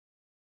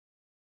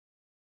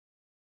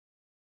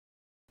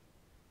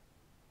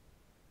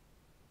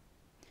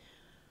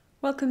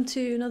Welcome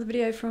to another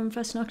video from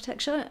First in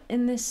Architecture.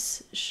 In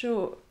this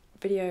short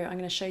video I'm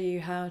going to show you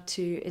how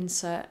to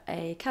insert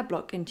a CAD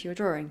block into your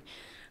drawing.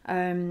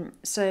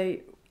 So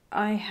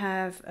I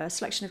have a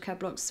selection of CAD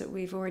blocks that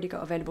we've already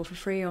got available for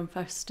free on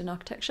First in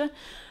Architecture,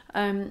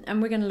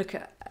 and we're going to look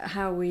at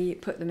how we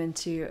put them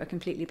into a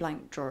completely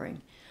blank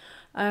drawing.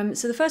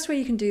 So the first way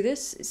you can do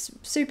this is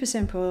super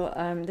simple.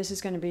 This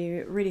is going to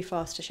be really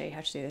fast to show you how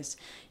to do this.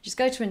 You just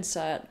go to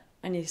Insert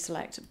and you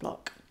select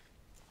Block.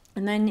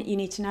 And then you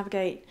need to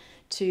navigate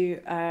to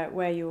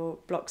where your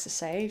blocks are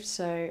saved.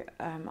 So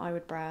I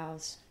would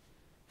browse,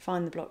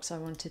 find the blocks I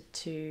wanted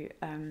to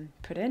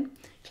put in,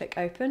 click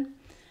Open.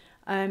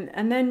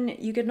 And then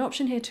you get an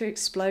option here to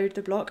explode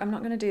the block. I'm not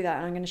going to do that,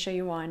 and I'm going to show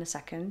you why in a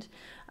second.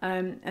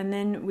 And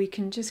then we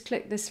can just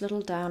click this little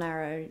down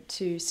arrow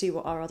to see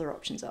what our other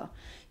options are.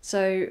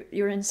 So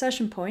your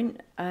insertion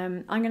point,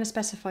 I'm going to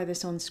specify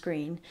this on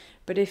screen,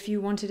 but if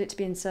you wanted it to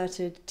be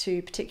inserted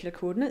to particular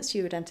coordinates,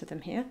 you would enter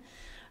them here.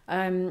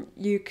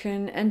 You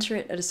can enter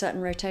it at a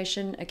certain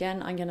rotation.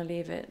 Again, I'm going to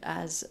leave it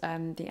as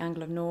the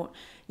angle of 0.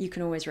 You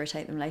can always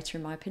rotate them later,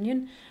 in my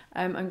opinion.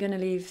 I'm going to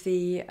leave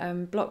the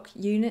block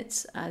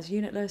units as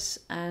unitless,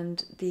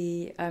 and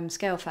the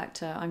scale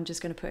factor I'm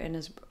just going to put in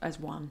as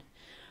 1.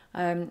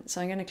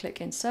 So I'm going to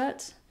click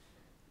Insert.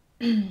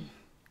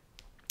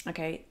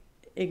 Okay,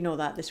 ignore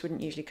that, this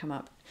wouldn't usually come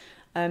up.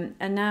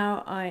 And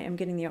now I am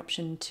getting the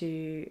option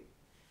to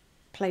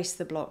place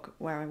the block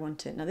where I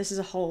want it. Now this is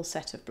a whole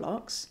set of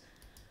blocks.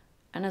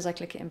 And as I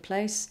click it in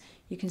place,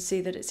 you can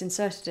see that it's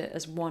inserted it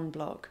as one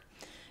block.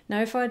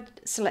 Now if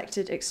I'd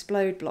selected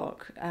Explode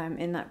Block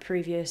in that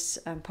previous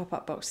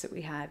pop-up box that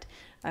we had,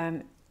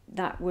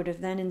 that would have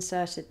then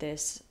inserted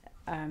this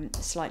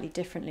slightly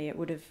differently. It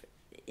would have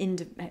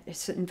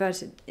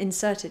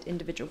inserted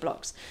individual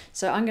blocks.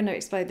 So I'm going to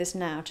explode this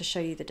now to show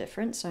you the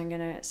difference. So I'm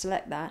going to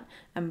select that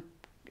and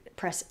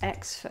press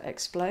X for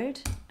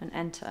Explode and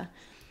Enter.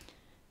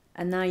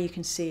 And now you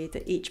can see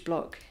that each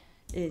block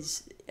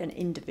is an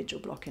individual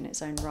block in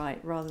its own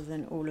right, rather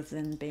than all of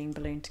them being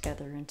ballooned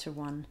together into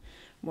one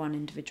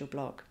individual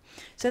block.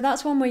 So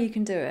that's one way you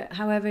can do it.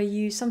 However,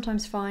 you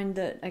sometimes find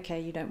that,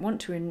 okay, you don't want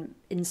to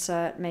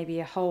insert maybe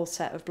a whole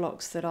set of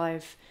blocks that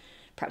I've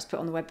perhaps put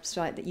on the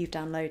website that you've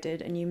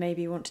downloaded, and you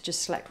maybe want to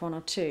just select one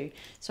or two.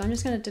 So I'm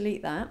just going to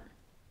delete that.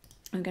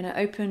 I'm going to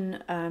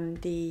open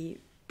the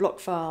block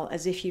file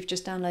as if you've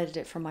just downloaded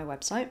it from my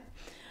website,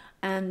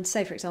 and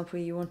say, for example,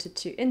 you wanted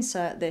to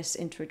insert this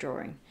into a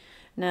drawing.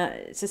 Now,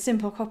 it's a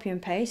simple copy and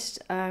paste.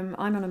 I'm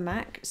on a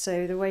Mac,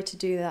 so the way to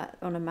do that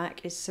on a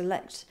Mac is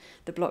select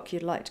the block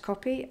you'd like to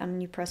copy, and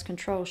you press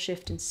Ctrl,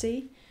 Shift and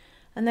C,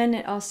 and then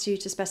it asks you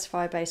to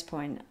specify a base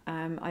point.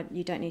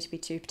 You don't need to be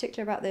too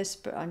particular about this,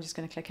 but I'm just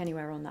going to click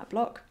anywhere on that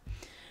block.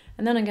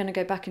 And then I'm going to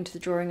go back into the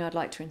drawing I'd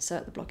like to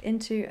insert the block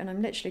into, and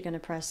I'm literally going to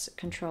press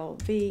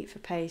Ctrl V for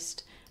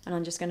paste, and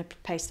I'm just going to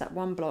paste that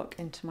one block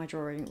into my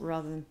drawing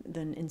rather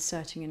than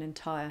inserting an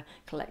entire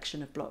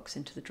collection of blocks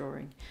into the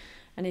drawing.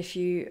 And if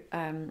you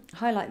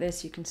highlight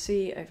this, you can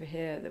see over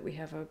here that we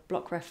have a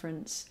block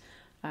reference.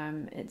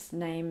 Its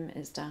name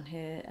is down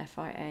here,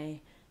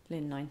 FIA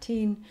Lin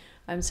 19.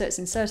 So it's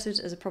inserted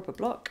as a proper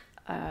block.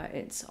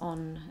 It's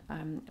on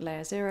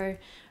layer 0,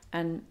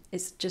 and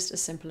it's just as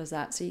simple as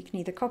that. So you can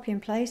either copy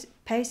and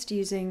paste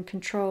using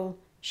Control,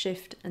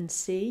 Shift and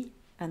C,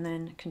 and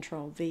then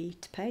Control V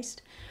to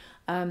paste.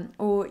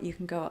 Or you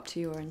can go up to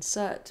your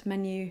Insert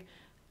menu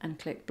and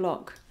click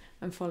Block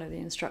and follow the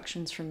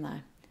instructions from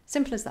there.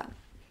 Simple as that.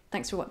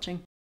 Thanks for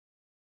watching.